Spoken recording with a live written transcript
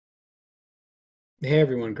Hey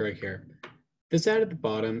everyone, Greg here. This ad at the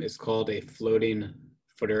bottom is called a floating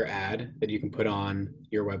footer ad that you can put on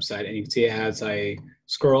your website. And you can see as I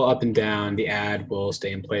scroll up and down, the ad will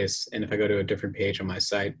stay in place. And if I go to a different page on my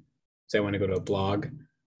site, say I want to go to a blog,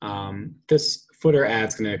 this footer ad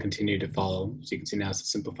is going to continue to follow. So you can see now it's a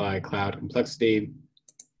simplify cloud complexity.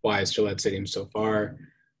 Why is Gillette Stadium so far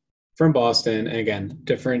from Boston? And again,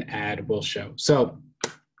 different ad will show. So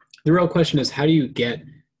the real question is, how do you get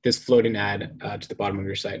this floating ad to the bottom of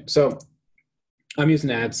your site? So I'm using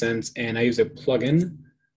AdSense and I use a plugin,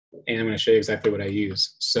 and I'm going to show you exactly what I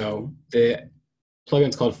use. So the plugin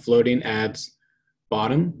is called Floating Ads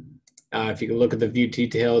Bottom. If you can look at the view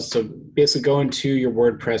details, so basically go into your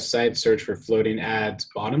WordPress site, search for Floating Ads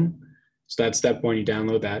Bottom. So that's step one, you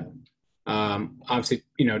download that. Obviously,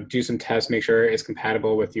 do some tests, make sure it's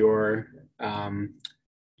compatible with your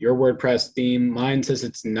WordPress theme. Mine says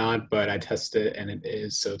it's not, but I tested it and it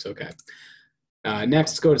is, so it's okay.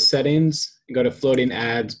 Next, go to settings, go to floating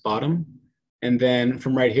ads bottom. And then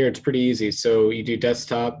from right here, it's pretty easy. So you do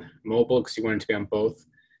desktop, mobile, because you want it to be on both.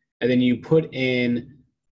 And then you put in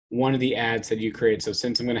one of the ads that you create. So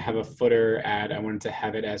since I'm going to have a footer ad, I wanted to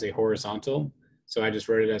have it as a horizontal. So I just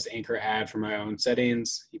wrote it as anchor ad for my own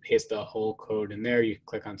settings. You paste the whole code in there. You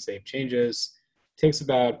click on save changes. It takes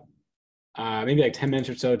about maybe like 10 minutes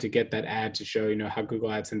or so to get that ad to show, how Google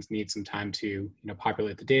AdSense needs some time to,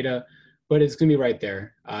 populate the data, but it's going to be right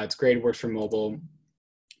there. It's great. It works for mobile,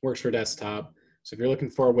 works for desktop. So if you're looking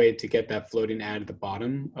for a way to get that floating ad at the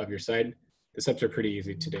bottom of your site, the steps are pretty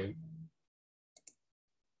easy to do.